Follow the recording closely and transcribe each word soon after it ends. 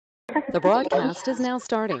The broadcast is now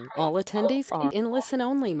starting. All attendees are in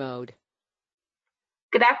listen-only mode.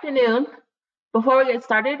 Good afternoon. Before we get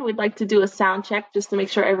started, we'd like to do a sound check just to make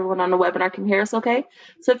sure everyone on the webinar can hear us okay.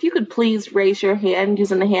 So if you could please raise your hand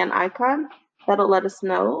using the hand icon, that'll let us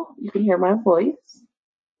know you can hear my voice.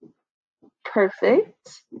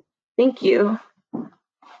 Perfect. Thank you.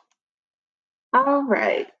 All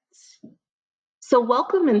right. So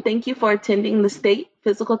welcome and thank you for attending the State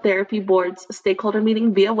Physical Therapy Board's stakeholder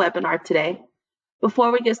meeting via webinar today.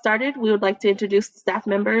 Before we get started, we would like to introduce staff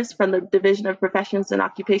members from the Division of Professions and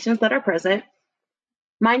Occupations that are present.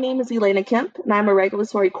 My name is Elena Kemp, and I'm a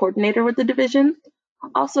regulatory coordinator with the division.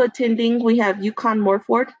 Also attending, we have Yukon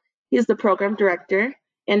Morford. He is the program director,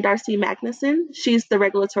 and Darcy Magnuson. She's the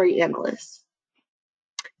regulatory analyst.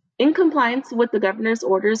 In compliance with the governor's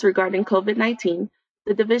orders regarding COVID-19,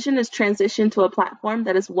 the division has transitioned to a platform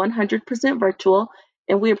that is 100% virtual,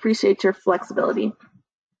 and we appreciate your flexibility.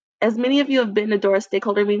 As many of you have been to DORA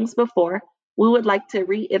stakeholder meetings before, we would like to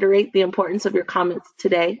reiterate the importance of your comments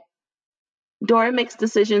today. DORA makes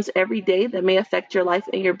decisions every day that may affect your life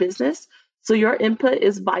and your business, so your input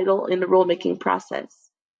is vital in the rulemaking process.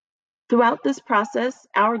 Throughout this process,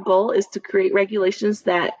 our goal is to create regulations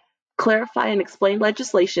that clarify and explain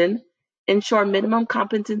legislation, ensure minimum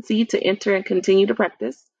competency to enter and continue to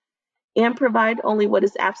practice, and provide only what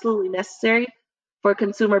is absolutely necessary for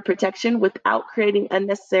consumer protection without creating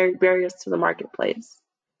unnecessary barriers to the marketplace.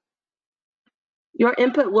 Your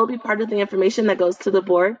input will be part of the information that goes to the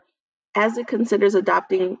board as it considers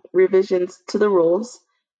adopting revisions to the rules.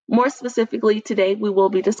 More specifically, today we will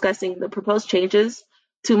be discussing the proposed changes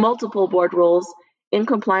to multiple board rules in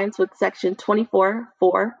compliance with Section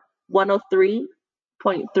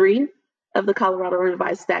 24.4.103.3 of the Colorado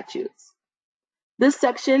Revised Statutes. This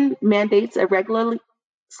section mandates a regularly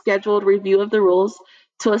scheduled review of the rules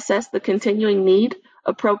to assess the continuing need,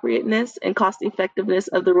 appropriateness, and cost-effectiveness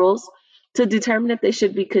of the rules to determine if they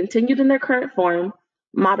should be continued in their current form,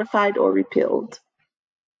 modified, or repealed.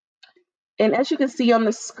 And as you can see on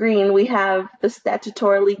the screen, we have the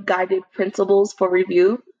statutorily guided principles for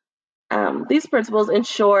review. These principles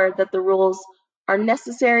ensure that the rules are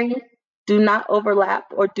necessary, do not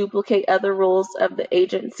overlap or duplicate other rules of the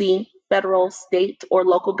agency, federal, state, or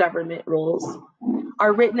local government rules,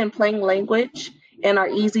 are written in plain language, and are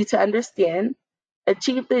easy to understand,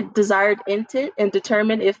 achieve the desired intent, and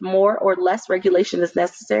determine if more or less regulation is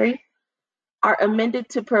necessary, are amended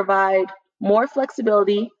to provide more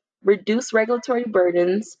flexibility, reduce regulatory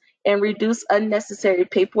burdens, and reduce unnecessary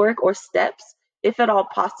paperwork or steps, if at all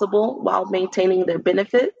possible, while maintaining their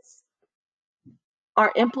benefits,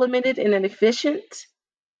 are implemented in an efficient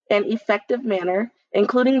and effective manner,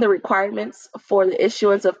 including the requirements for the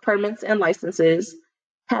issuance of permits and licenses,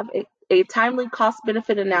 have a timely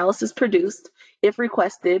cost-benefit analysis produced, if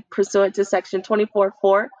requested, pursuant to Section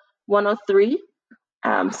 24.4.103,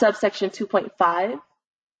 subsection 2.5,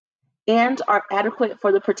 and are adequate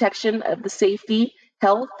for the protection of the safety,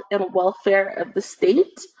 health, and welfare of the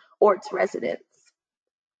state or its residents.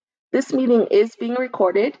 This meeting is being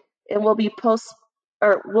recorded and will be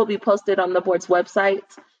posted on the board's website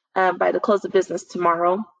by the close of business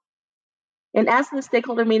tomorrow. And as the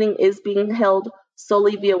stakeholder meeting is being held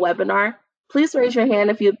solely via webinar, please raise your hand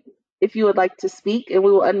if you would like to speak, and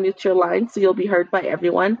we will unmute your line so you'll be heard by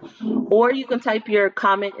everyone. Or you can type your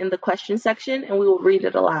comment in the question section and we will read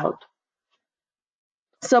it aloud.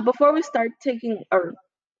 So before we start taking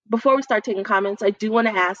comments, I do want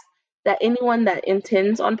to ask that anyone that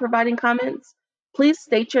intends on providing comments, please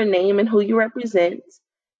state your name and who you represent.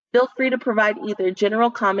 Feel free to provide either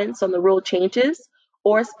general comments on the rule changes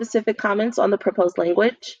or specific comments on the proposed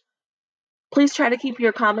language. Please try to keep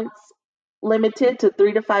your comments limited to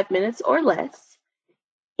 3 to 5 minutes or less.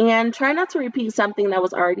 And try not to repeat something that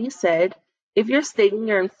was already said. If you're stating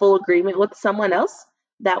you're in full agreement with someone else,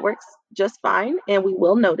 that works just fine, and we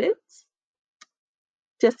will note it.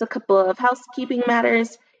 Just a couple of housekeeping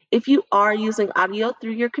matters. If you are using audio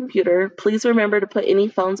through your computer, please remember to put any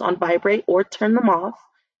phones on vibrate or turn them off.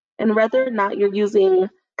 And whether or not you're using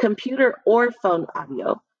computer or phone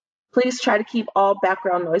audio, please try to keep all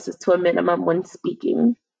background noises to a minimum when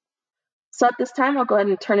speaking. So at this time, I'll go ahead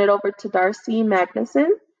and turn it over to Darcy Magnuson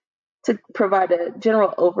to provide a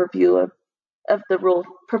general overview of the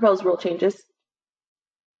proposed rule changes.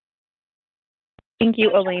 Thank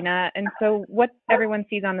you, Elena. And so what everyone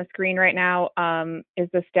sees on the screen right now is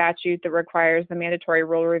the statute that requires the mandatory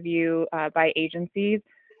rule review by agencies,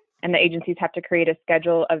 and the agencies have to create a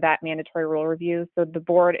schedule of that mandatory rule review. So the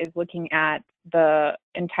board is looking at the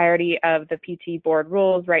entirety of the PT board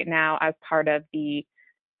rules right now as part of the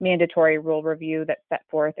mandatory rule review that's set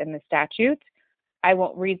forth in the statute. I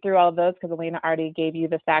won't read through all of those because Alina already gave you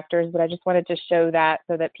the factors, but I just wanted to show that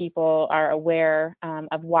so that people are aware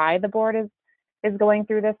of why the board is going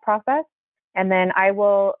through this process. And then I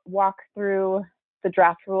will walk through the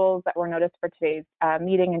draft rules that were noticed for today's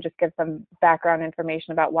meeting and just give some background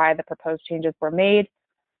information about why the proposed changes were made.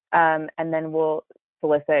 And then we'll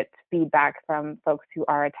solicit feedback from folks who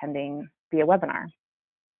are attending via webinar.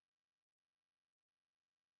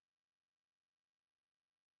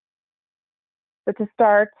 So to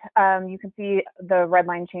start, you can see the red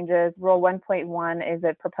line changes. Rule 1.1 is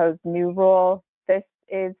a proposed new rule. This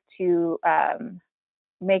is to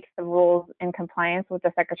make the rules in compliance with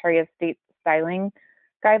the Secretary of State's styling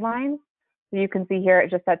guidelines. So you can see here it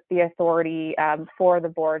just sets the authority for the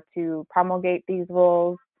board to promulgate these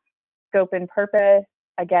rules. Scope and purpose,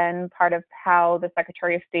 again, part of how the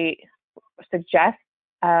Secretary of State suggests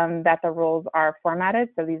that the rules are formatted.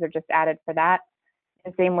 So these are just added for that.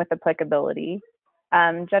 And same with applicability.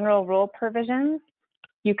 General rule provisions,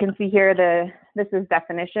 you can see here this is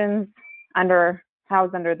definitions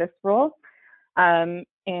housed under this rule. And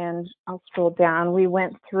I'll scroll down. We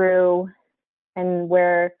went through and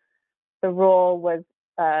where the rule was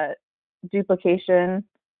duplication,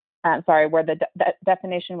 where the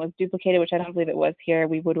definition was duplicated, which I don't believe it was here,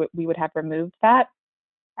 we would have removed that.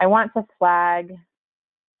 I want to flag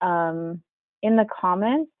in the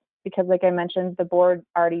comments, because like I mentioned, the board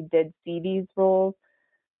already did see these rules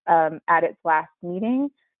at its last meeting.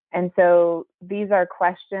 And so these are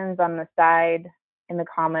questions on the side in the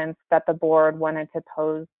comments that the board wanted to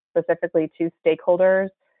pose specifically to stakeholders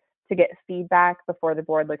to get feedback before the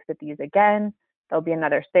board looks at these again. There'll be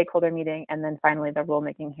another stakeholder meeting and then finally the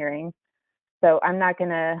rulemaking hearing. So I'm not going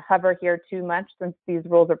to hover here too much since these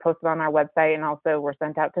rules are posted on our website and also were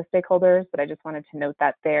sent out to stakeholders, but I just wanted to note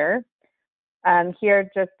that there. Here,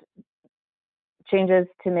 just changes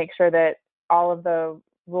to make sure that all of the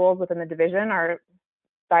rules within the division are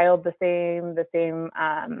styled the same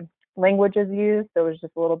language is used. So it was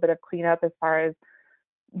just a little bit of cleanup as far as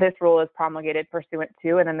this rule is promulgated pursuant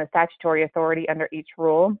to, and then the statutory authority under each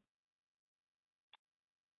rule.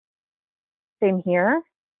 Same here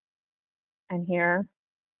and here.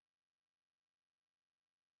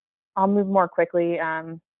 I'll move more quickly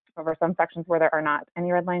over some sections where there are not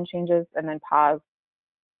any red line changes and then pause.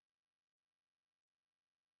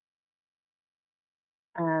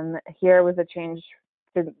 Here was a change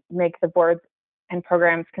to make the boards and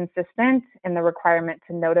programs consistent in the requirement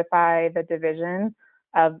to notify the division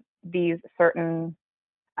of these certain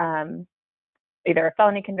either a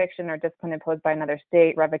felony conviction or discipline imposed by another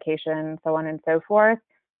state, revocation, so on and so forth.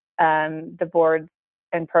 The boards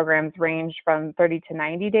and programs range from 30 to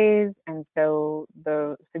 90 days, and so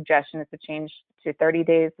the suggestion is to change to 30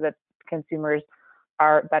 days so that consumers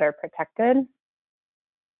are better protected.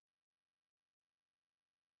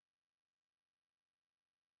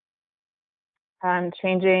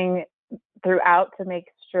 Changing throughout to make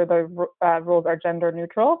sure the rules are gender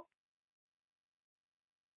neutral.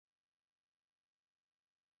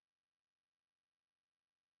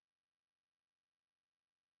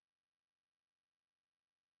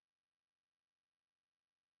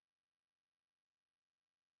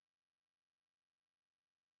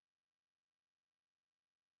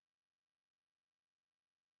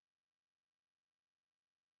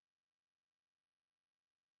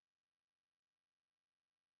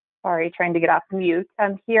 Sorry, trying to get off mute.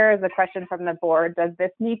 Here is a question from the board. Does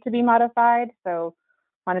this need to be modified? So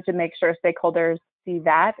wanted to make sure stakeholders see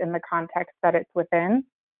that in the context that it's within.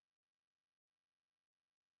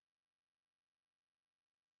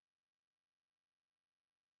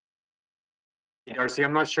 Hey, Darcy,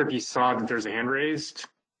 I'm not sure if you saw that there's a hand raised.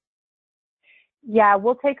 Yeah,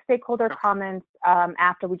 we'll take stakeholder comments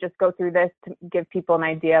after we just go through this to give people an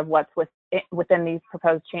idea of what's within these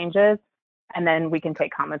proposed changes, and then we can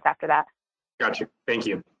take comments after that. Got you. Thank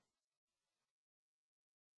you.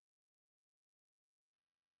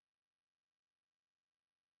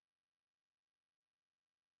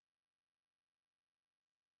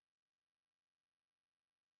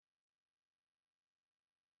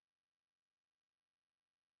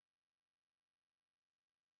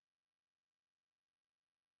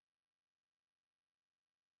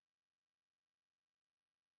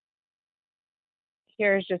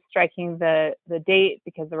 Here's just striking the date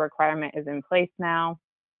because the requirement is in place now.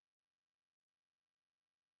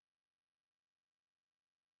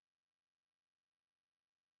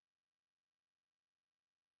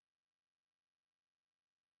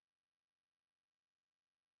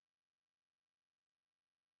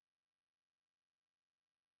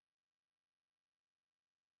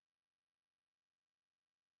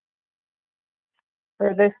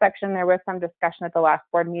 For this section, there was some discussion at the last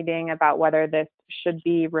board meeting about whether this should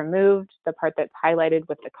be removed, the part that's highlighted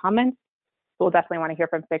with the comments. So we'll definitely want to hear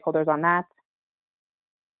from stakeholders on that.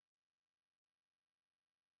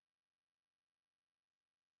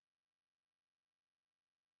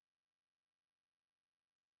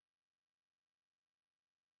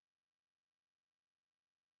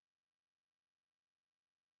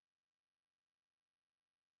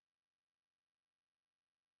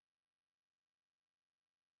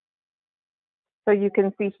 So you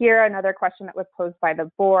can see here another question that was posed by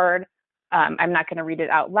the board. I'm not going to read it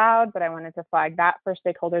out loud, but I wanted to flag that for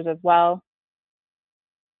stakeholders as well.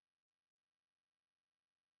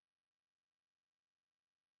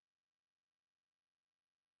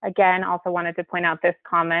 Again, also wanted to point out this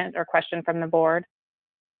comment or question from the board.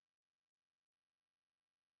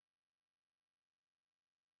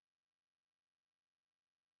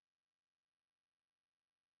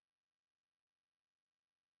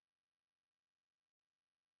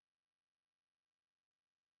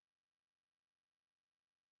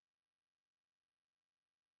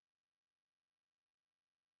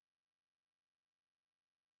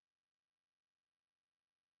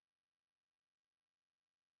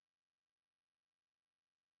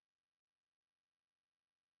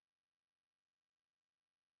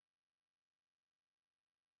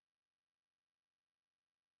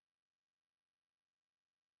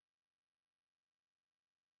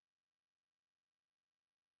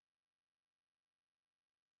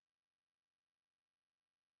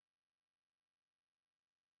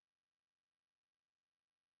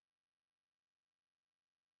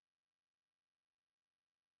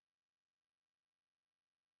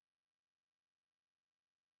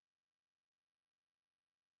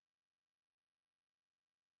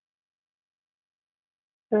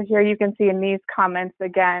 So here you can see in these comments,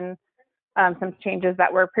 again, some changes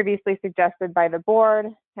that were previously suggested by the board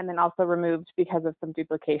and then also removed because of some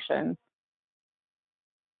duplication.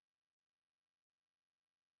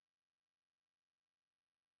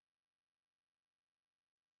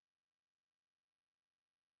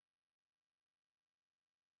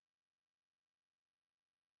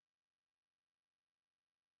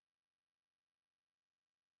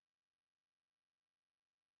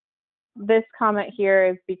 This comment here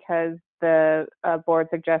is because the board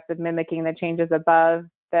suggested mimicking the changes above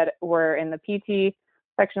that were in the PT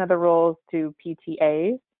section of the rules to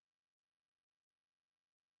PTAs.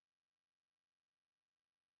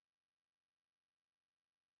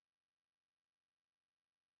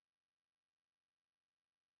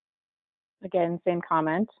 Again, same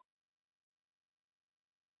comment.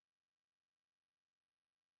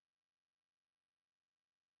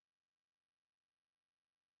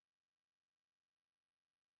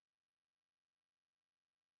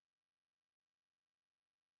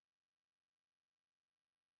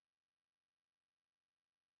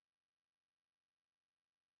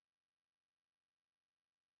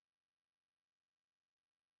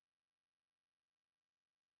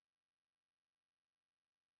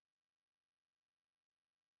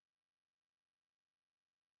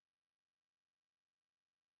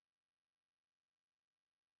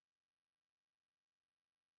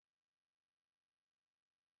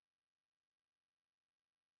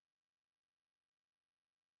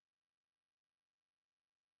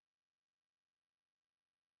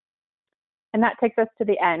 And that takes us to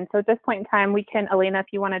the end. So at this point in time, we can, Elena, if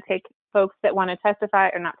you want to take folks that want to testify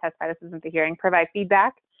or not testify, this isn't the hearing, provide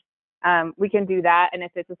feedback. We can do that. And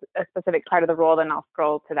if it's a specific part of the rule, then I'll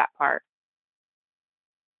scroll to that part.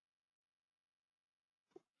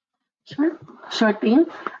 Sure thing.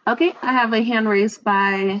 Okay, I have a hand raised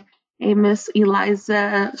by a Miss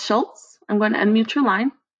Eliza Schultz. I'm going to unmute your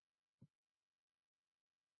line.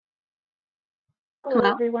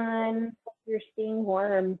 Hello, everyone. You're staying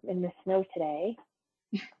warm in the snow today.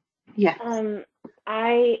 Yes.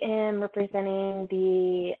 I am representing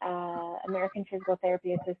the American Physical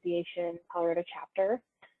Therapy Association Colorado chapter.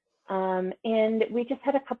 And we just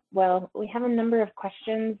had we have a number of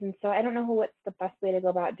questions, and so I don't know what's the best way to go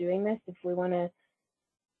about doing this, if we want to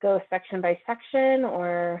go section by section,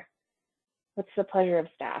 or what's the pleasure of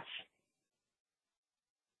staff?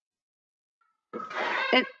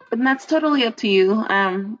 And that's totally up to you.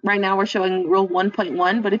 Right now we're showing Rule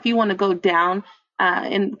 1.1, but if you want to go down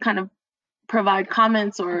and kind of provide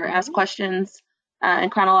comments or ask questions in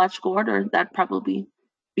chronological order, that'd probably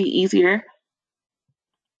be easier.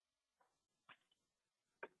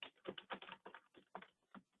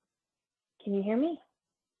 Can you hear me?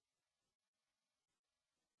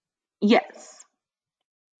 Yes.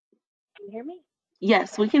 Can you hear me?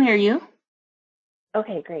 Yes, we can hear you.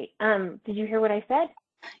 Okay, great. Did you hear what I said?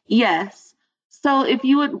 Yes. So if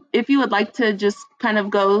you would like to just kind of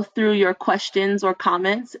go through your questions or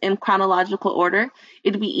comments in chronological order,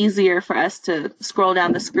 it'd be easier for us to scroll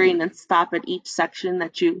down the screen and stop at each section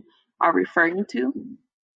that you are referring to.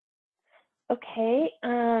 Okay.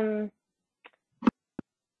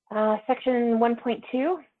 Section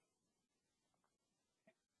 1.2.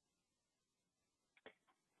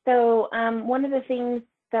 So one of the things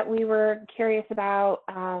that we were curious about,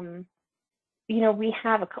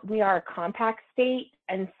 we are a compact state,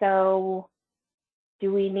 and so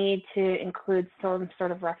do we need to include some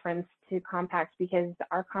sort of reference to compact, because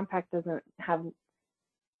our compact doesn't have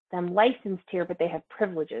them licensed here, but they have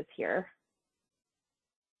privileges here.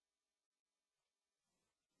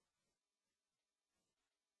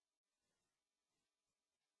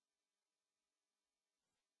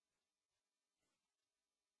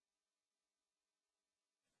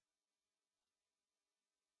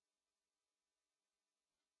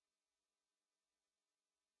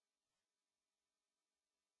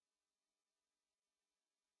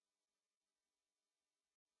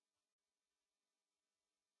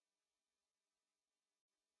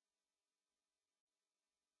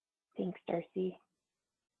 Thanks, Darcy.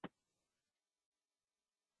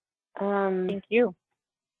 Thank you.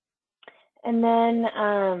 And then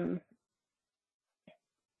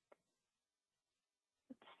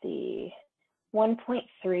let's see,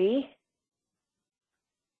 1.3.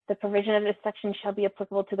 The provision of this section shall be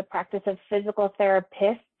applicable to the practice of physical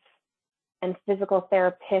therapists and physical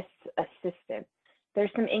therapist assistants. There's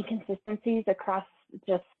some inconsistencies across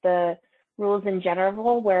just the rules in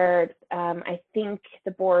general, where I think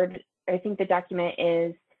the document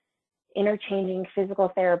is interchanging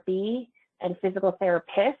physical therapy and physical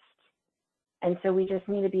therapist. And so we just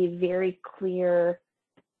need to be very clear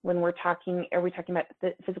when are we talking about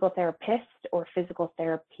the physical therapist or physical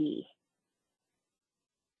therapy?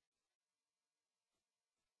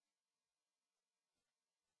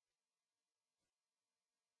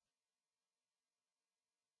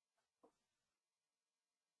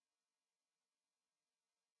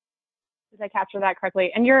 Did I capture that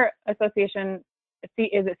correctly? And your association,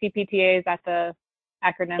 is it CPTA? Is that the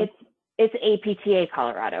acronym? It's APTA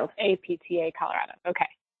Colorado. APTA Colorado. Okay.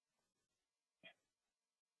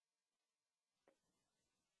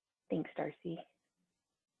 Thanks, Darcy.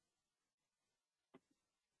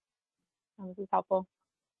 This is helpful.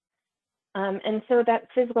 And so that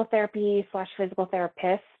physical therapy / physical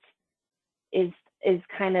therapist is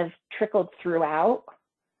kind of trickled throughout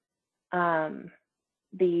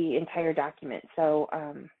the entire document. So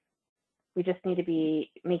we just need to be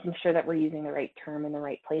making sure that we're using the right term in the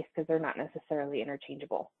right place, because they're not necessarily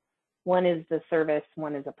interchangeable. One is the service,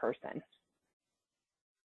 one is a person.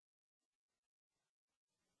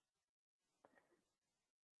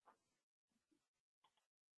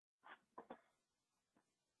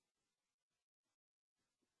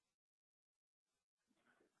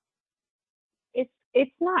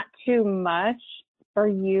 It's not too much for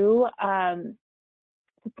you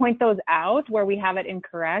to point those out where we have it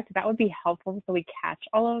incorrect. That would be helpful so we catch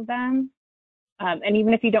all of them. And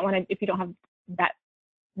even if you don't have that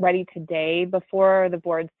ready today before the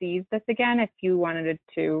board sees this again, if you wanted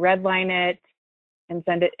to redline it and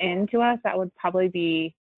send it in to us, that would probably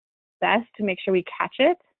be best to make sure we catch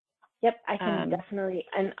it. Yep, I can definitely.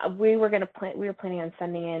 And we were planning on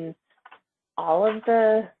sending in all of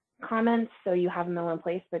the comments, so you have them in one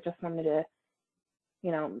place, but just wanted to,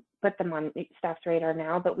 put them on staff's radar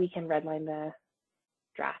now, but we can redline the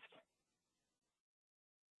draft.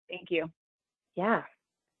 Thank you. Yeah.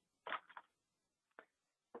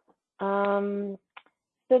 So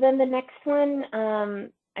then the next one,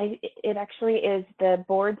 it actually is the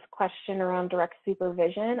board's question around direct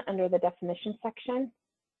supervision under the definition section.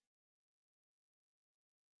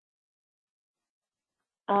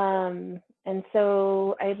 And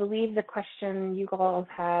so I believe the question you all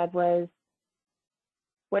had was,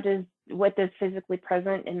 what does physically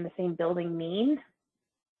present in the same building mean?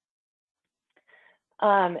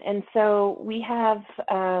 And so we have,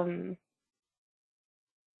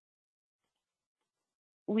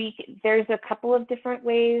 there's a couple of different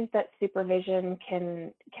ways that supervision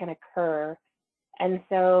can occur. And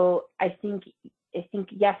so I think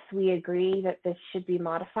yes, we agree that this should be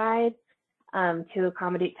modified to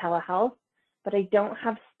accommodate telehealth, but I don't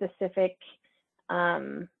have specific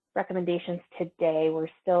recommendations today. We're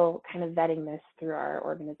still kind of vetting this through our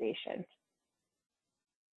organization.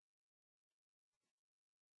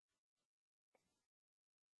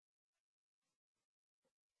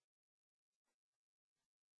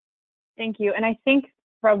 Thank you. And I think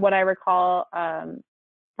from what I recall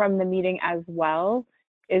from the meeting as well,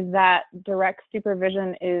 is that direct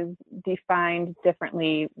supervision is defined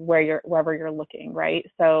differently wherever you're looking, right?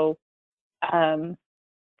 So, and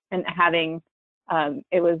having,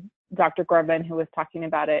 it was Dr. Gorman who was talking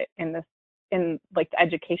about it in like the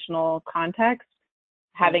educational context,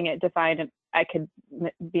 having it defined. I could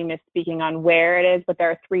be misspeaking on where it is, but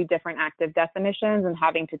there are 3 different active definitions and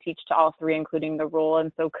having to teach to all 3, including the rule.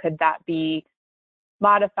 And so could that be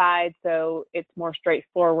modified so it's more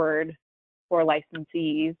straightforward for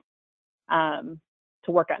licensees to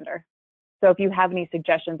work under? So if you have any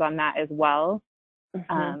suggestions on that as well,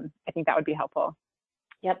 I think that would be helpful.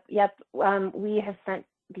 Yep. We have sent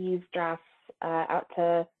these drafts out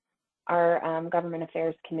to our government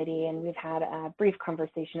affairs committee, and we've had a brief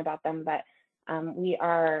conversation about them, but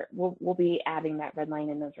we'll be adding that red line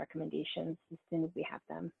in those recommendations as soon as we have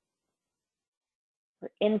them. We're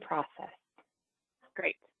in process.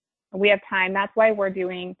 Great. We have time. That's why we're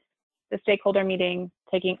doing the stakeholder meeting,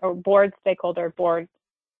 board stakeholder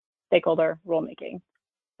rulemaking.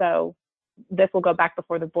 So this will go back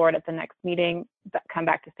before the board at the next meeting, come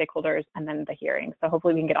back to stakeholders, and then the hearing. So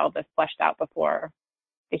hopefully we can get all this fleshed out before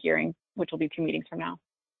the hearing, which will be 2 meetings from now.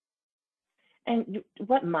 And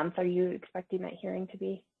what month are you expecting that hearing to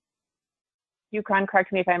be? You can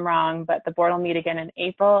correct me if I'm wrong, but the board will meet again in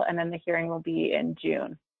April, and then the hearing will be in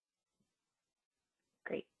June.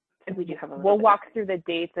 Great. So we do have We'll walk through the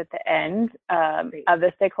dates at the end of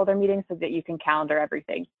the stakeholder meeting so that you can calendar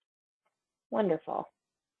everything. Wonderful.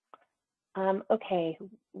 Okay,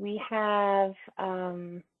 we have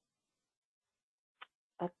a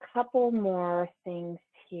couple more things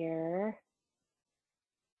here.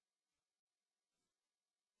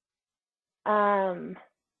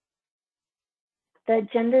 The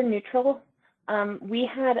gender neutral, we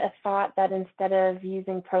had a thought that instead of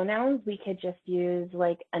using pronouns, we could just use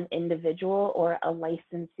like an individual or a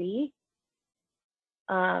licensee,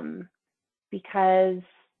 because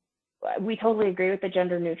we totally agree with the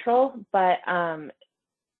gender neutral, but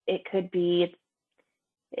it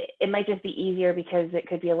might just be easier because it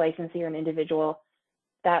could be a licensee or an individual.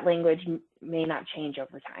 That language may not change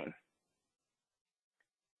over time.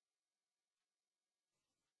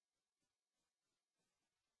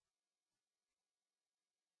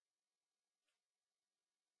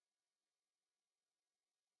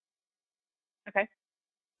 Okay.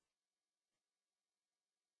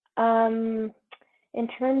 In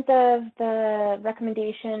terms of the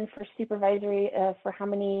recommendation for supervisory, for how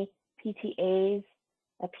many PTAs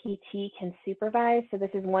a PT can supervise, so this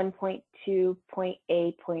is 1.2.a.2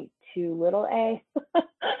 little a.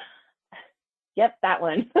 Yep, that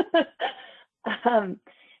one.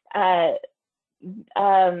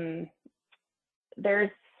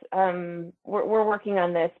 We're working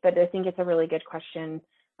on this, but I think it's a really good question.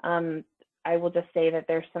 I will just say that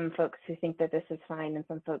there's some folks who think that this is fine and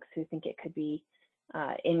some folks who think it could be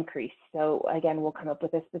increased. So again, we'll come up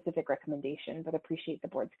with a specific recommendation, but appreciate the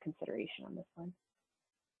board's consideration on this one.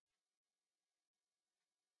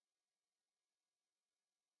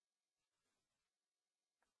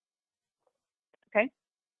 Okay.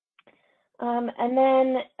 And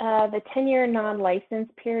then the 10-year non-license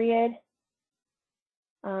period.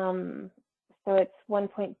 So it's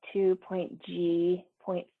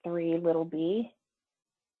 1.2.g.3 little b.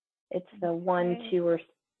 It's the 1, 2, or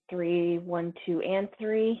 3, 1, 2, and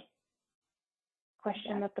 3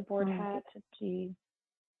 question that the board had. G.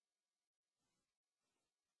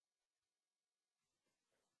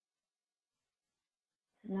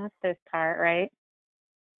 Not this part, right?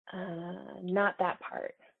 Not that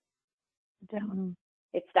part. Down.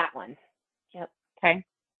 It's that one. Yep. Okay.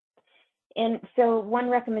 And so one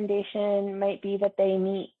recommendation might be that they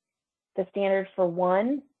meet the standard for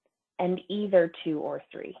 1 and either 2 or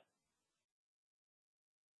 3.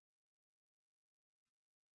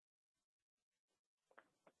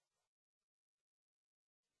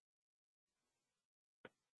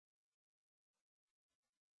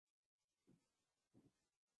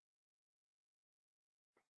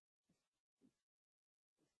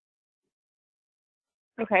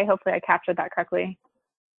 Okay, hopefully I captured that correctly.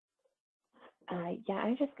 Yeah,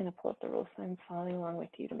 I'm just going to pull up the rules so I'm following along with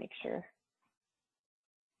you to make sure.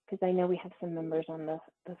 Because I know we have some members on the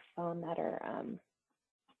phone that are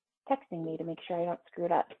texting me to make sure I don't screw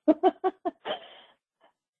it up.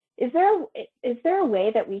 Is there a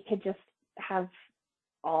way that we could just have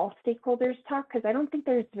all stakeholders talk? Because I don't think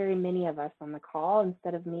there's very many of us on the call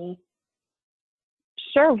instead of me.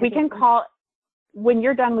 Sure, we can call, when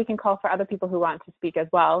you're done, we can call for other people who want to speak as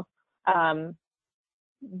well.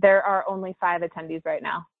 There are only 5 attendees right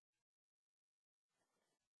now.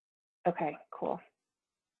 Okay, cool.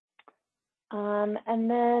 And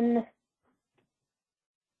then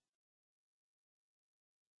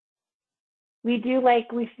We do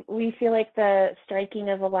like, we feel like the striking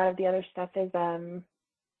of a lot of the other stuff is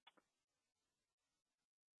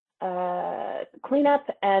cleanup,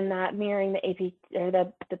 and that mirroring the AP or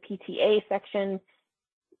the PTA sections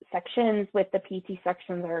with the PT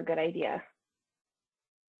sections are a good idea.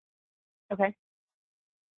 Okay.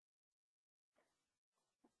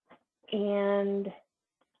 And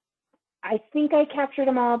I think I captured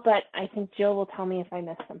them all, but I think Jill will tell me if I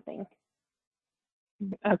missed something.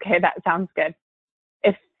 Okay, that sounds good.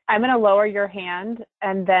 If I'm going to lower your hand,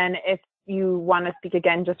 and then if you want to speak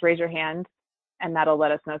again, just raise your hand, and that'll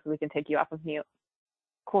let us know so we can take you off of mute.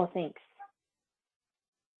 Cool, thanks.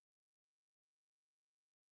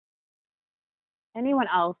 Anyone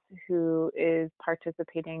else who is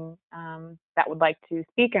participating that would like to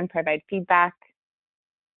speak and provide feedback?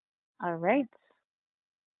 All right.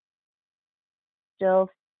 Jill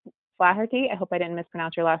Flaherty, I hope I didn't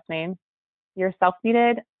mispronounce your last name. You're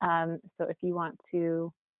self-muted, so if you want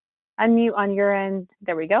to unmute on your end,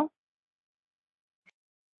 there we go.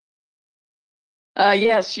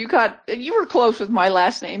 Yes, you were close with my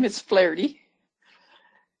last name. It's Flaherty.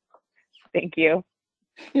 Thank you.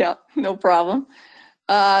 Yeah, no problem.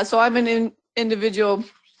 So I'm an individual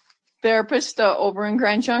therapist over in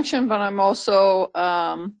Grand Junction, but I'm also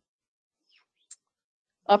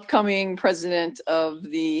upcoming president of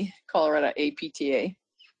the Colorado APTA.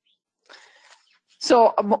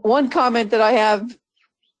 So one comment that I have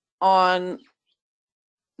on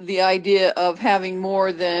the idea of having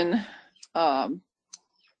more than 4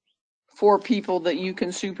 people that you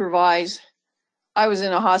can supervise. I was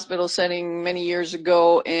in a hospital setting many years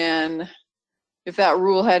ago, and if that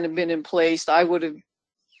rule hadn't been in place, I would have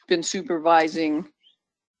been supervising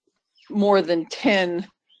more than 10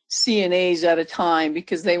 CNAs at a time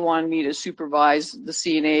because they wanted me to supervise the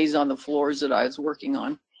CNAs on the floors that I was working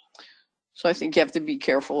on. So I think you have to be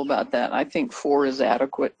careful about that. I think 4 is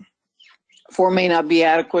adequate. 4 may not be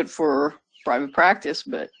adequate for private practice,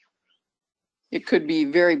 but it could be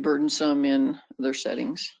very burdensome in other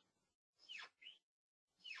settings.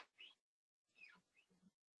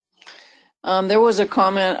 There was a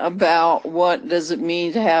comment about what does it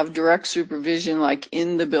mean to have direct supervision, like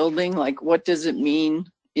in the building, like what does it mean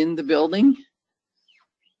in the building?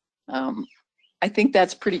 I think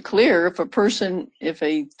that's pretty clear. If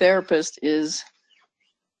a therapist is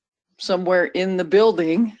somewhere in the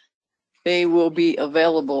building, they will be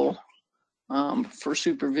available for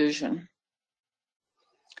supervision.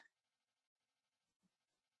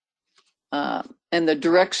 And the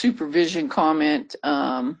direct supervision comment,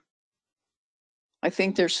 I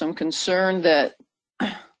think there's some concern that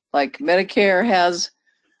like Medicare has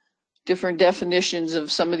different definitions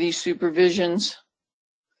of some of these supervisions.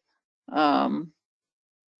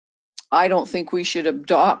 I don't think we should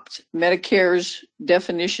adopt Medicare's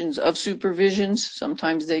definitions of supervisions.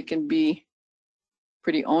 Sometimes they can be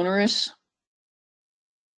pretty onerous.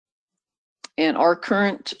 And our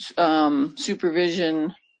current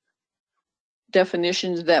supervision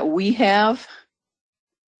definitions that we have,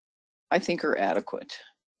 I think are adequate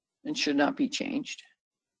and should not be changed.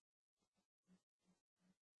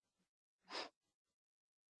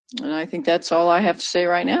 And I think that's all I have to say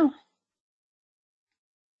right now.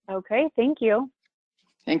 Okay, thank you.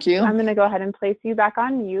 Thank you. I'm going to go ahead and place you back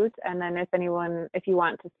on mute, and then if you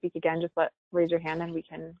want to speak again, just raise your hand and we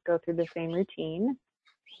can go through the same routine.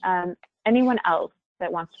 Anyone else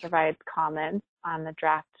that wants to provide comments on the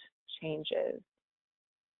draft changes?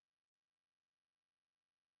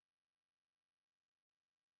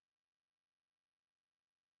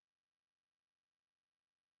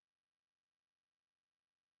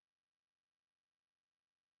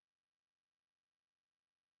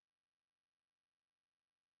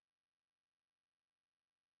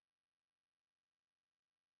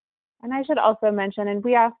 And I should also mention, and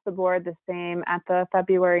we asked the board the same at the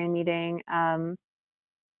February meeting,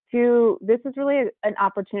 this is really an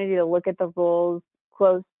opportunity to look at the rules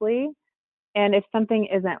closely. And if something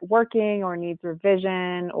isn't working or needs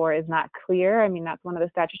revision or is not clear, I mean, that's one of the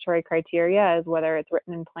statutory criteria, is whether it's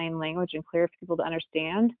written in plain language and clear for people to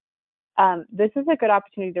understand. This is a good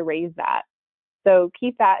opportunity to raise that. So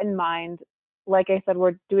keep that in mind. Like I said,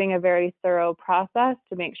 we're doing a very thorough process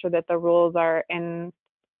to make sure that the rules are in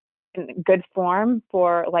good form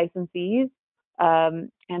for licensees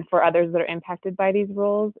and for others that are impacted by these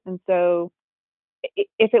rules. And so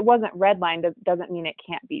if it wasn't redlined, it doesn't mean it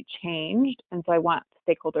can't be changed. And so I want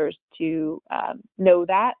stakeholders to know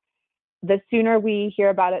that. The sooner we hear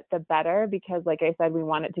about it, the better, because like I said, we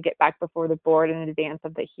want it to get back before the board in advance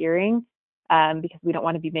of the hearing, because we don't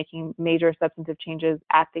want to be making major substantive changes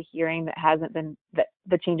at the hearing that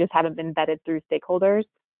the changes haven't been vetted through stakeholders.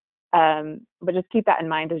 But just keep that in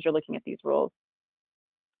mind as you're looking at these rules.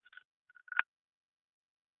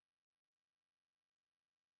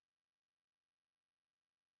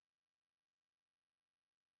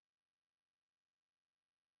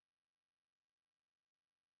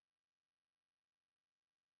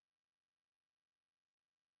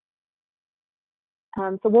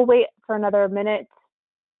 So we'll wait for another minute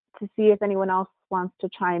to see if anyone else wants to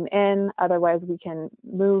chime in. Otherwise, we can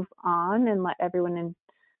move on and let everyone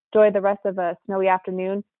enjoy the rest of a snowy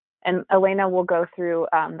afternoon. And Elena will go through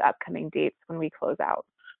the upcoming dates when we close out.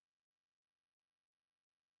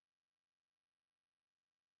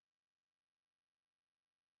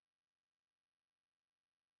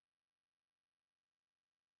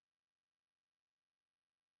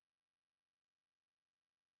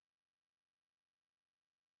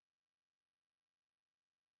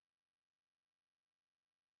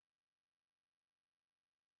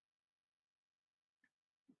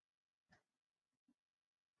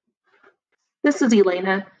 This is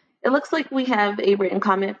Elena. It looks like we have a written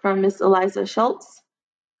comment from Ms. Eliza Schultz.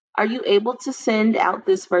 Are you able to send out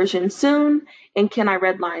this version soon? And can I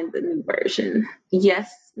redline the new version?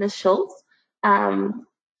 Yes, Ms. Schultz.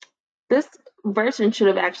 This version should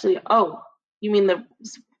have actually, oh, you mean the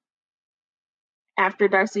after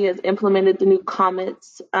Darcy has implemented the new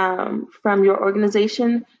comments from your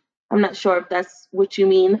organization? I'm not sure if that's what you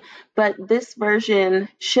mean, but this version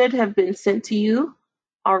should have been sent to you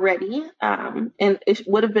already, and it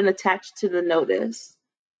would have been attached to the notice.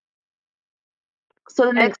 So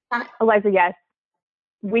the next time, Eliza, yes,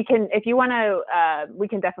 we can. If you want to, we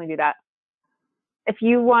can definitely do that. If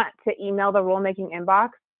you want to email the rulemaking inbox,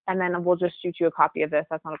 and then we'll just shoot you a copy of this.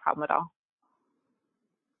 That's not a problem at all.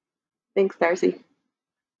 thanks, Darcy.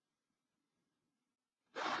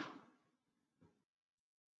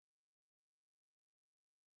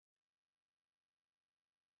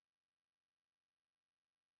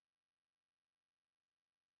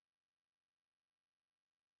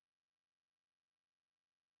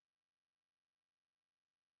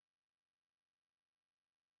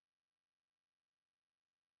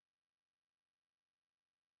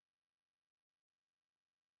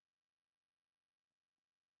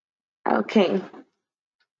 Okay.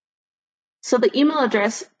 So the email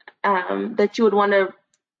address that you would want to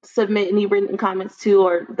submit any written comments to,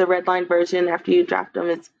 or the red line version after you draft them,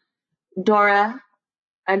 is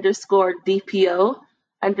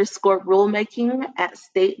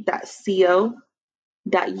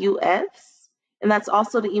Dora_DPO_rulemaking@state.co.us. And that's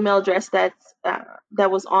also the email address that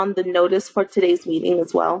was on the notice for today's meeting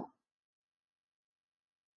as well.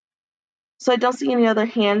 So I don't see any other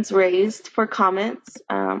hands raised for comments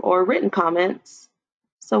or written comments.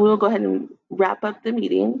 So we'll go ahead and wrap up the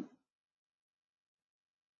meeting.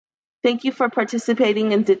 Thank you for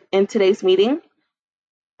participating in today's meeting.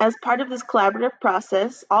 As part of this collaborative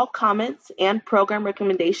process, all comments and program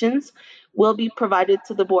recommendations will be provided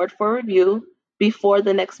to the board for review before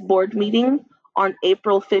the next board meeting on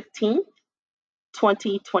April 15th,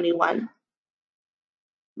 2021.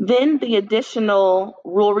 Then the additional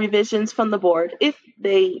rule revisions from the board, if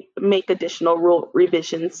they make additional rule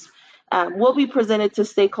revisions, will be presented to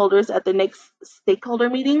stakeholders at the next stakeholder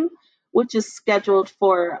meeting, which is scheduled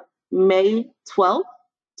for May 12th,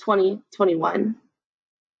 2021.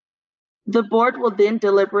 The board will then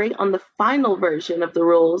deliberate on the final version of the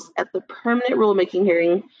rules at the permanent rulemaking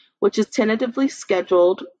hearing, which is tentatively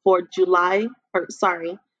scheduled for June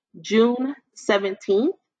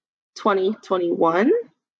 17th, 2021.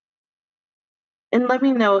 And let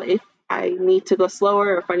me know if I need to go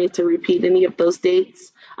slower or if I need to repeat any of those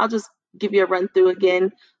dates. I'll just give you a run through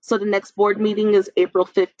again. So the next board meeting is April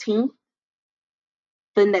 15th.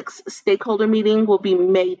 The next stakeholder meeting will be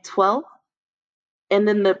May 12th. And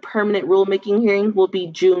then the permanent rulemaking hearing will be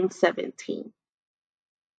June 17th.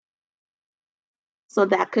 So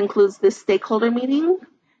that concludes this stakeholder meeting.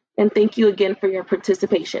 And thank you again for your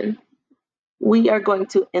participation. We are going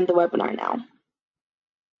to end the webinar now.